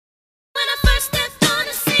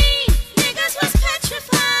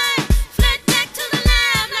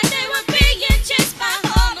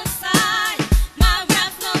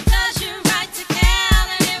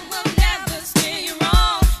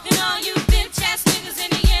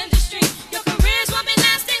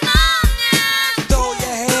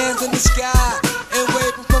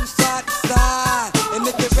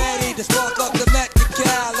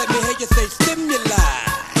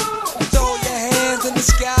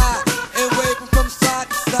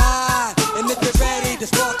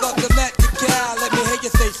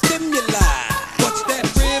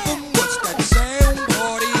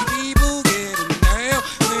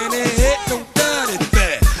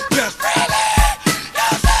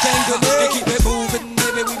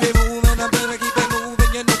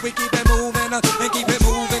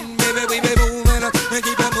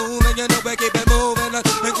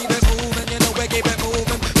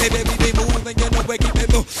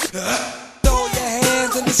Throw your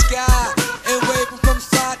hands in the sky and wave them from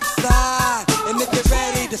side to side. And if you're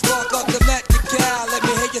ready to spark up the Met-Cal, let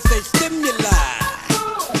me hear you say stimuli.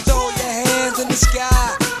 Throw your hands in the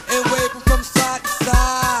sky and wave them from side to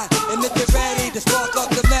side. And if you're ready to spark up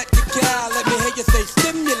the Met-Cal, let me hear you say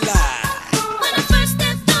stimuli. When I first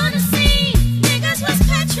stepped on the scene, niggas was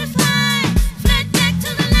petrified. Fled back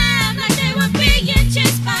to the lab like they were being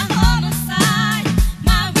chased by homicide.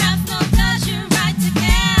 My rap flow does you right to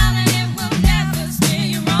Cal, and it will never steer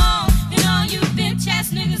you wrong. And all you bitch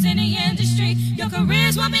ass niggas in the industry, your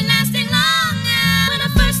careers won't be long.